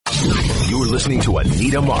You're listening to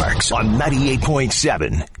Anita Marks on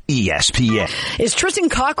 98.7 ESPN. Is Tristian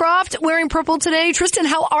Cockcroft wearing purple today? Tristian,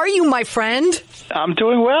 how are you, my friend? I'm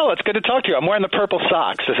doing well. It's good to talk to you. I'm wearing the purple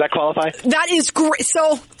socks. Does that qualify? That is great.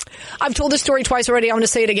 So I've told this story twice already. I'm going to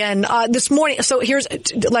say it again. This morning, so here's,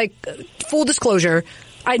 full disclosure,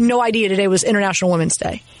 I had no idea today was International Women's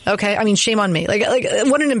Day. Okay? I mean, shame on me. Like,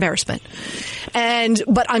 what an embarrassment.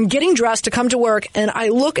 But I'm getting dressed to come to work, and I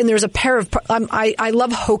look, and there's a pair of, I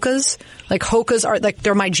love Hokas. Like, Hokas are,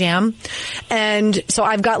 they're my jam. And so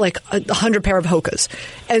I've got, 100 pair of Hokas.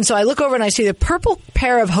 And so I look over, and I see the purple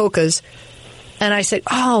pair of Hokas, and I said,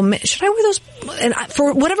 "Oh man, should I wear those?" And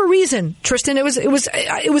for whatever reason, Tristian,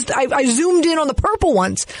 I zoomed in on the purple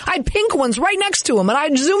ones. I had pink ones right next to them, and I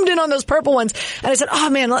zoomed in on those purple ones. And I said, "Oh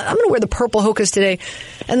man, I'm going to wear the purple Hokas today."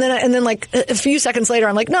 And then a few seconds later,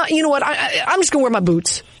 I'm like, "No, you know what? I'm just going to wear my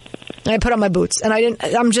boots." And I put on my boots, and I didn't.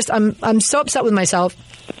 I'm so upset with myself.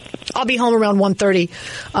 I'll be home around 1:30,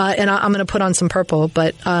 and I'm going to put on some purple.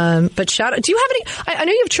 But shout out. Do you have any? I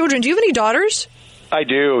know you have children. Do you have any daughters? I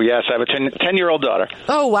do, yes. I have a 10-year-old daughter.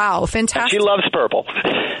 Oh, wow. Fantastic. And she loves purple.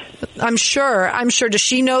 I'm sure. Does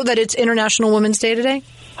she know that it's International Women's Day today?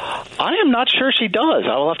 I am not sure she does.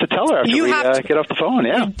 I will have to tell her after we get off the phone,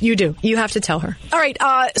 yeah. You do. You have to tell her. All right,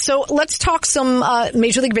 so let's talk some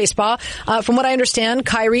Major League Baseball. From what I understand,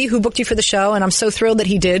 Kyrie, who booked you for the show, and I'm so thrilled that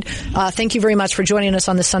he did, thank you very much for joining us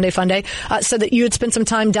on this Sunday Fun Day, said that you had spent some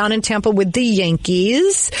time down in Tampa with the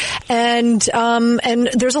Yankees, and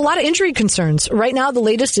there's a lot of injury concerns. Right now, the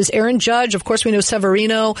latest is Aaron Judge. Of course, we know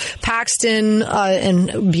Severino, Paxton,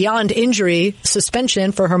 and beyond injury,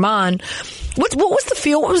 suspension for Herman. What was the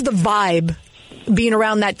feel? What was the vibe being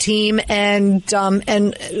around that team, and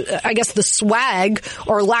I guess the swag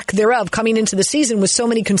or lack thereof coming into the season with so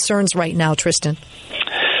many concerns right now, Tristian?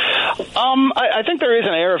 I think there is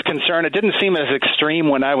an air of concern. It didn't seem as extreme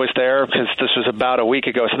when I was there because this was about a week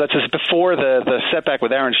ago. So that's just before the setback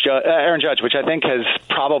with Aaron Judge, which I think has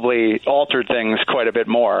probably altered things quite a bit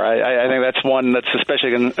more. I think that's one that's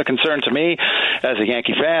especially a concern to me as a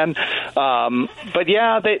Yankee fan. But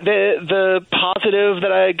yeah, the positive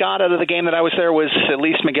that I got out of the game that I was there was at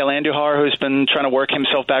least Miguel Andujar, who's been trying to work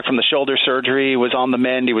himself back from the shoulder surgery, was on the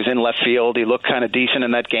mend. He was in left field. He looked kind of decent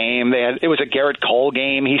in that game. It was a Garrett Cole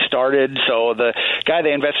game. He started, so the guy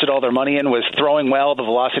they invested all their money in was throwing well. The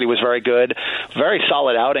velocity was very good. Very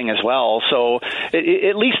solid outing as well. So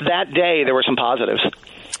at least that day there were some positives.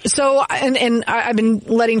 So, and I've been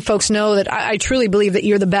letting folks know that I truly believe that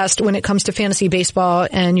you're the best when it comes to fantasy baseball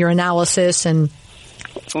and your analysis, and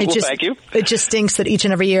thank you. It just stinks that each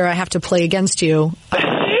and every year I have to play against you.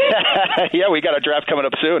 Yeah, we got a draft coming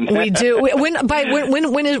up soon. We do.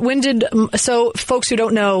 So folks who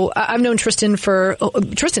don't know, I've known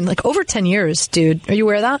Tristian like over 10 years, dude. Are you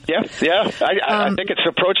aware of that? Yeah. I think it's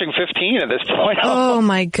approaching 15 at this point. Oh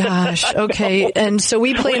my gosh. Okay. And so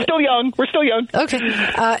we play. We're still young. Okay.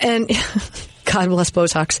 And God bless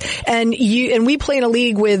Botox. And we play in a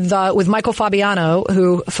league with Michael Fabiano,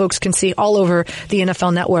 who folks can see all over the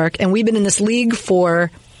NFL Network. And we've been in this league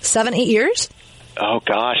for 7-8 years. Oh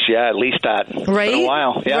gosh, yeah, at least that. Right, it's been a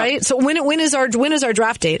while. Yeah. Right. So when is our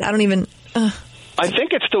draft date? I don't even. I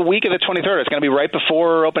think it's the week of the 23rd. It's going to be right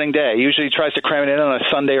before opening day. Usually he tries to cram it in on a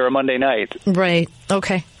Sunday or a Monday night. Right.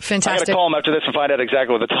 Okay. Fantastic. I got to call him after this and find out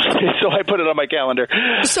exactly what the time is, so I put it on my calendar.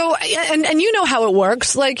 So, and you know how it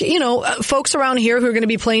works. Like, folks around here who are going to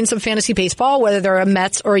be playing some fantasy baseball, whether they're a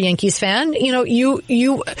Mets or a Yankees fan,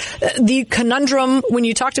 the conundrum when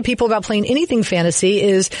you talk to people about playing anything fantasy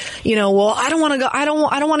is, well, I don't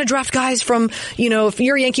want to draft guys from, if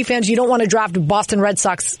you're Yankee fans, you don't want to draft Boston Red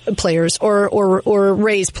Sox players or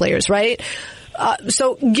Rays players, right?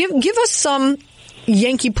 So give us some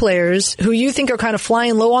Yankee players who you think are kind of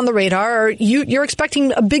flying low on the radar, or you're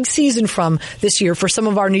expecting a big season from this year for some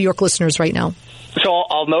of our New York listeners right now. So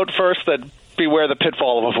I'll note first that beware the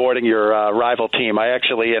pitfall of avoiding your rival team. I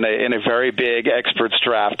actually, in a very big experts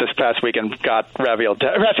draft this past weekend, got Rafael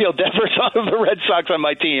Devers out of the Red Sox on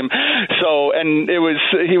my team. So, and it was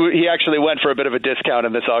he actually went for a bit of a discount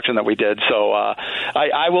in this auction that we did. So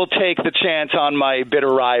I will take the chance on my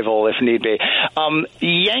bitter rival if need be.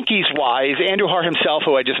 Yankees-wise, Andujar himself,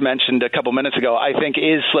 who I just mentioned a couple minutes ago, I think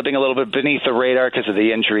is slipping a little bit beneath the radar because of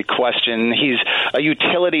the injury question. He's a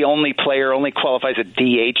utility-only player, only qualifies a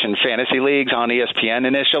DH in fantasy leagues. leagues on ESPN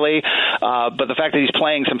initially, but the fact that he's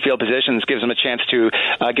playing some field positions gives him a chance to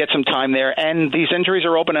get some time there, and these injuries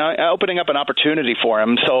are opening up an opportunity for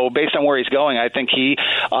him. So based on where he's going, I think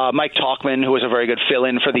Mike Tauchman, who was a very good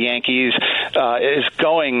fill-in for the Yankees, is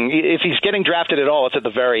going, if he's getting drafted at all, it's at the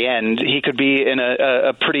very end. He could be in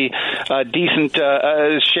a pretty decent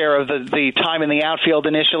share of the time in the outfield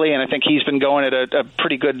initially, and I think he's been going at a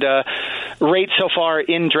pretty good rate so far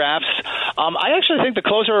in drafts. I actually think the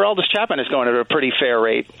closer, Aroldis Chapman, is going at a pretty fair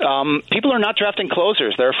rate. People are not drafting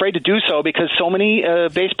closers. They're afraid to do so because so many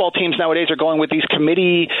baseball teams nowadays are going with these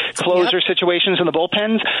committee closer situations in the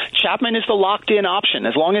bullpens. Chapman is the locked-in option.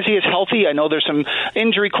 As long as he is healthy, I know there's some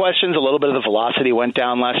injury questions, a little bit of the velocity went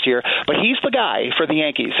down last year, but he's the guy for the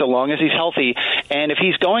Yankees so long as he's healthy. And if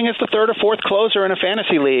he's going as the third or fourth closer in a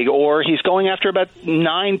fantasy league, or he's going after about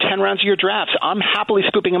 9-10 rounds of your drafts, I'm happily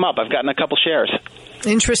scooping him up. I've gotten a couple shares.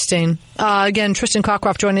 Interesting. Again, Tristian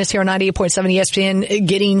Cockcroft joining us here on 98.7 ESPN,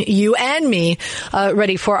 getting you and me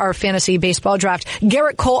ready for our fantasy baseball draft.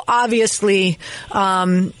 Gerrit Cole, obviously,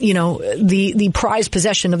 the prized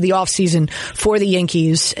possession of the offseason for the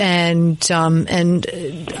Yankees, and an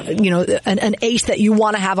ace that you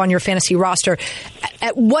want to have on your fantasy roster.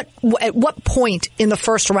 At what point in the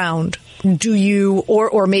first round do you,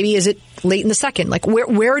 or maybe is it late in the second? Like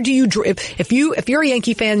where do you, if you're a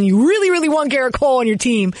Yankee fan and you really, really want Gerrit Cole on your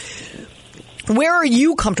team, where are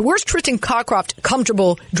you comfortable? Where's Tristian Cockcroft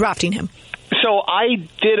comfortable drafting him? So I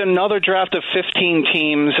did another draft of 15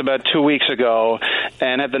 teams about 2 weeks ago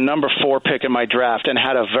and had the number 4 pick in my draft and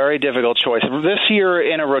had a very difficult choice. This year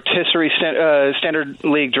in a rotisserie standard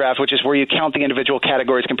league draft, which is where you count the individual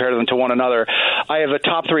categories, compare them to one another, I have a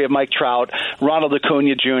top 3 of Mike Trout, Ronald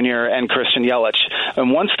Acuna Jr., and Christian Yelich.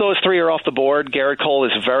 And once those 3 are off the board, Gerrit Cole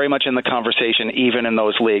is very much in the conversation, even in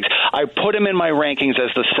those leagues. I put him in my rankings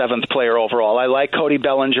as the 7th player overall. I like Cody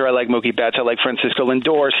Bellinger, I like Mookie Betts, I like Francisco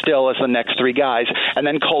Lindor still as the next 3 guys, and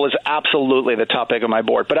then Cole is absolutely the top pick on my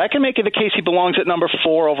board. But I can make it the case he belongs at number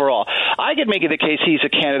 4 overall. I could make it the case he's a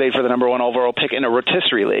candidate for the number 1 overall pick in a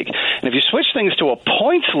rotisserie league. And if you switch things to a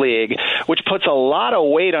points league, which puts a lot of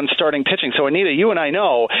weight on starting pitching, so Anita, you and I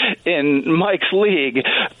know in Mike's league,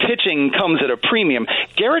 pitching comes at a premium.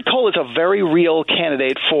 Gerrit Cole is a very real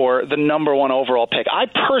candidate for the number 1 overall pick. I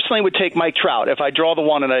personally would take Mike Trout if I draw the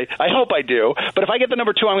 1, and I hope I do. But if I get the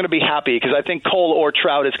number 2, I'm going to be happy because I think Cole or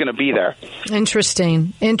Trout is going to be there.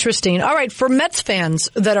 Interesting. All right, for Mets fans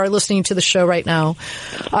that are listening to the show right now,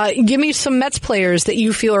 give me some Mets players that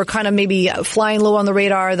you feel are kind of maybe flying low on the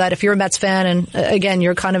radar, that if you're a Mets fan and, again,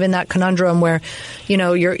 you're kind of in that conundrum where,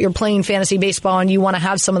 you're playing fantasy baseball and you want to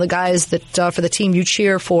have some of the guys that for the team you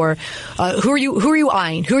cheer for. Who are you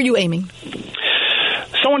eyeing? Who are you aiming?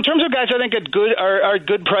 So in terms of guys I think are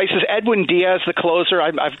good prices, Edwin Diaz, the closer.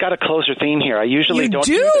 I've got a closer theme here. I usually don't.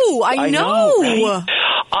 You do? I know. Right?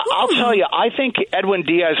 I'll tell you, I think Edwin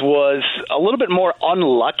Diaz was a little bit more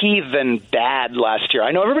unlucky than bad last year.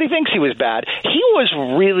 I know everybody thinks he was bad. He was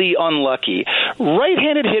really unlucky.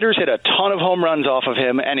 Right-handed hitters hit a ton of home runs off of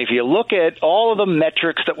him, and if you look at all of the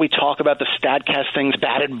metrics that we talk about, the StatCast things,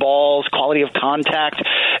 batted balls, quality of contact,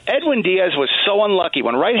 Edwin Diaz was so unlucky.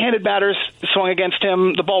 When right-handed batters swung against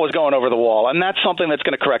him, the ball was going over the wall, and that's something that's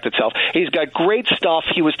going to correct itself. He's got great stuff.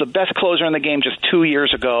 He was the best closer in the game just 2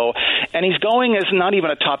 years ago, and he's going as not even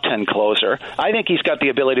a top 10 closer. I think he's got the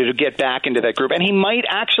ability to get back into that group, and he might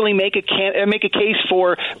actually make a case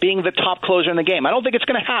for being the top closer in the game. I don't think it's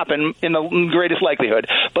going to happen in the greatest likelihood,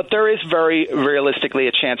 but there is very realistically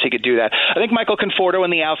a chance he could do that. I think Michael Conforto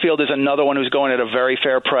in the outfield is another one who's going at a very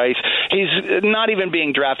fair price. He's not even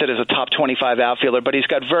being drafted as a top 25 outfielder, but he's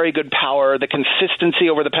got very good power. The consistency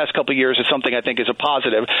over the past couple of years is something I think is a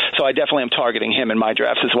positive, so I definitely am targeting him in my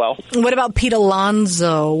drafts as well. What about Pete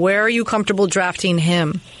Alonso? Where are you comfortable drafting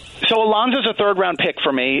him? So Alonso's a third-round pick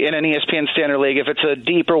for me in an ESPN Standard League. If it's a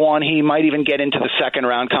deeper one, he might even get into the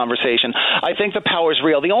second-round conversation. I think the power's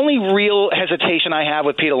real. The only real hesitation I have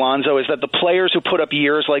with Pete Alonso is that the players who put up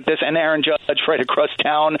years like this, and Aaron Judge right across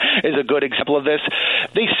town is a good example of this,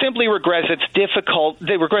 they simply regress. It's difficult.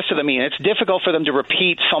 They regress to the mean. It's difficult for them to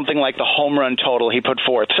repeat something like the home run total he put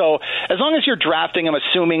forth. So as long as you're drafting him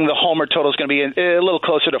assuming the homer total is going to be a little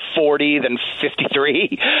closer to 40 than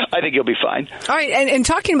 53, I think you'll be fine. All right, and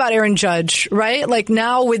talking about Aaron Judge, right? Like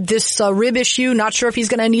now with this rib issue, not sure if he's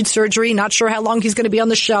going to need surgery, not sure how long he's going to be on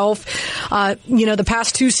the shelf. The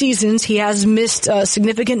past 2 seasons, he has missed a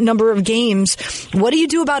significant number of games. What do you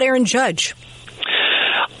do about Aaron Judge?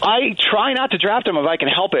 I try not to draft him if I can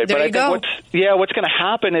help it, there but I think what's going to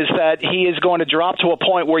happen is that he is going to drop to a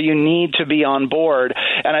point where you need to be on board.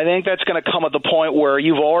 And I think that's going to come at the point where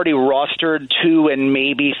you've already rostered 2 and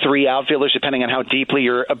maybe 3 outfielders, depending on how deeply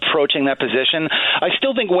you're approaching that position. I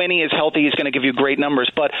still think when he is healthy, he's going to give you great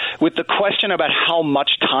numbers. But with the question about how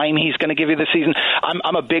much time he's going to give you this season,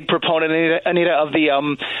 I'm a big proponent, Anita, of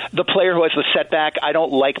the player who has the setback. I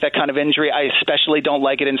don't like that kind of injury. I especially don't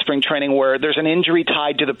like it in spring training where there's an injury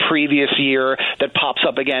tied to the previous year that pops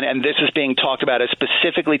up again, and this is being talked about as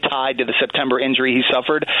specifically tied to the September injury he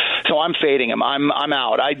suffered. So I'm fading him. I'm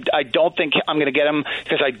out. I don't think I'm going to get him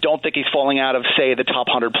because I don't think he's falling out of, say, the top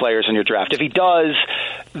 100 players in your draft. If he does,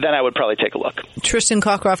 then I would probably take a look. Tristian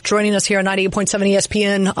Cockcroft joining us here on 98.7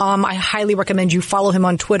 ESPN. I highly recommend you follow him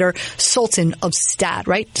on Twitter, Sultan of Stat,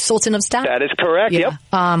 right? Sultan of Stat? That is correct, yeah.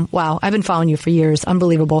 Yep. Wow, I've been following you for years.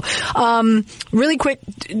 Unbelievable. Really quick,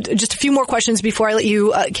 just a few more questions before I let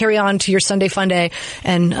you carry on to your Sunday Fun Day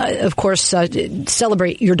and, of course,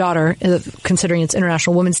 celebrate your daughter, considering it's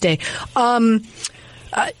International Women's Day.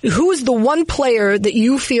 Who is the one player that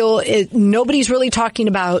you feel nobody's really talking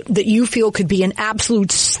about that you feel could be an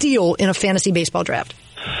absolute steal in a fantasy baseball draft?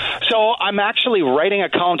 So I'm actually writing a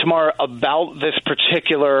column tomorrow about this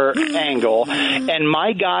particular angle, and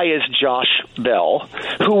my guy is Josh Bell,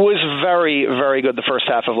 who was very, very good the first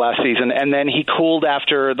half of last season, and then he cooled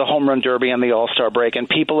after the home run derby and the All-Star break, and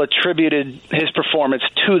people attributed his performance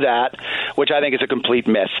to that, which I think is a complete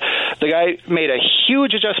myth. The guy made a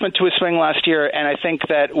huge adjustment to his swing last year, and I think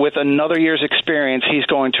that with another year's experience, he's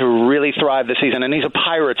going to really thrive this season, and he's a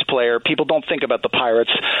Pirates player. People don't think about the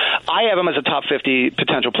Pirates. I have him as a top 50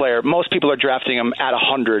 potential player. Most people are drafting him at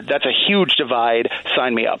 100. That's a huge divide.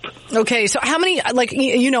 Sign me up. Okay, so how many,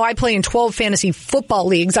 I play in 12 fantasy football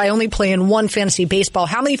leagues. I only play in 1 fantasy baseball.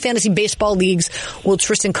 How many fantasy baseball leagues will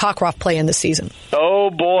Tristian Cockcroft play in this season?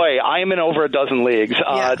 Oh, boy. I am in over a dozen leagues.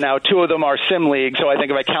 Yeah. Now, 2 of them are sim leagues, so I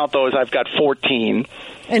think if I count those, I've got 14.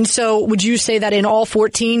 And so would you say that in all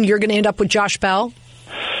 14, you're going to end up with Josh Bell?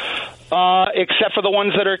 Except for the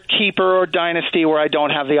ones that are keeper or dynasty where I don't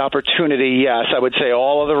have the opportunity, yes. I would say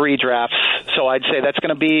all of the redrafts. So I'd say that's going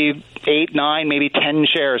to be 8, 9, maybe 10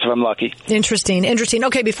 shares if I'm lucky. Interesting.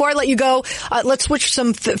 Okay, before I let you go, let's switch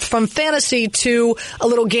from fantasy to a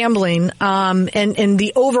little gambling and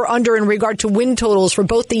the over-under in regard to win totals for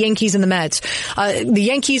both the Yankees and the Mets. The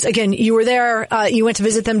Yankees, again, you were there. You went to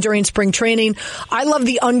visit them during spring training. I love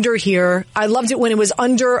the under here. I loved it when it was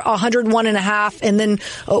under 101.5, and then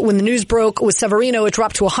when the news broke with Severino, it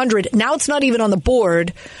dropped to 100. Now it's not even on the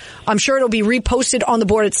board. I'm sure it'll be reposted on the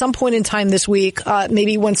board at some point in time this week,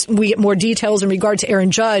 maybe once we get more details in regard to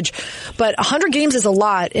Aaron Judge. But 100 games is a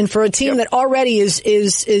lot, and for a team that already is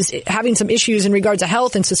having some issues in regard to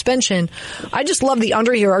health and suspension, I just love the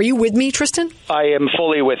under here. Are you with me, Tristian? I am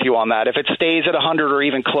fully with you on that. If it stays at 100 or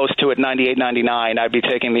even close to it, 98, 99, I'd be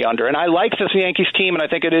taking the under. And I like this Yankees team, and I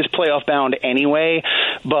think it is playoff bound anyway,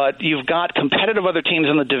 but you've got competitive other teams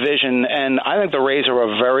in the division, and I think the Rays are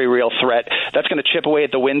a very real threat. That's going to chip away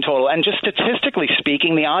at the win total. And just statistically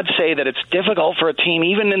speaking, the odds say that it's difficult for a team,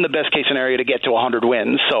 even in the best case scenario, to get to 100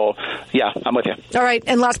 wins. So, yeah, I'm with you. All right.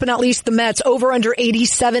 And last but not least, the Mets over under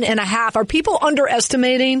 87.5. Are people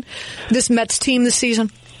underestimating this Mets team this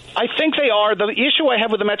season? I think they are. The issue I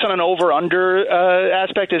have with the Mets on an over-under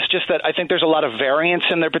aspect is just that I think there's a lot of variance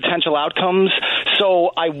in their potential outcomes.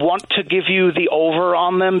 So I want to give you the over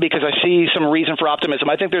on them because I see some reason for optimism.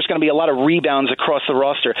 I think there's going to be a lot of rebounds across the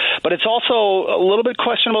roster. But it's also a little bit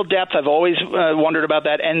questionable depth. I've always wondered about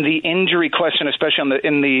that. And the injury question, especially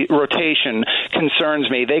in the rotation,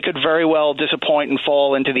 concerns me. They could very well disappoint and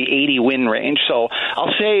fall into the 80 win range. So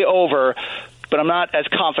I'll say over, but I'm not as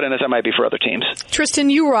confident as I might be for other teams. Tristian,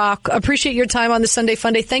 you rock. Appreciate your time on the Sunday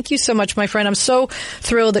Fun Day. Thank you so much, my friend. I'm so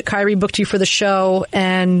thrilled that Kyrie booked you for the show,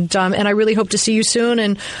 and I really hope to see you soon.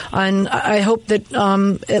 And I hope that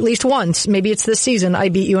at least once, maybe it's this season, I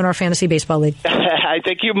beat you in our fantasy baseball league. I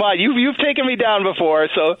think you might. You've taken me down before,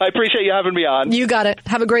 so I appreciate you having me on. You got it.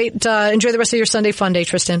 Have a great, enjoy the rest of your Sunday Fun Day,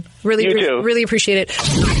 Tristian. Really, you too. Really appreciate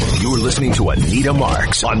it. You're listening to Anita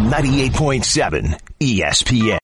Marks on 98.7 ESPN.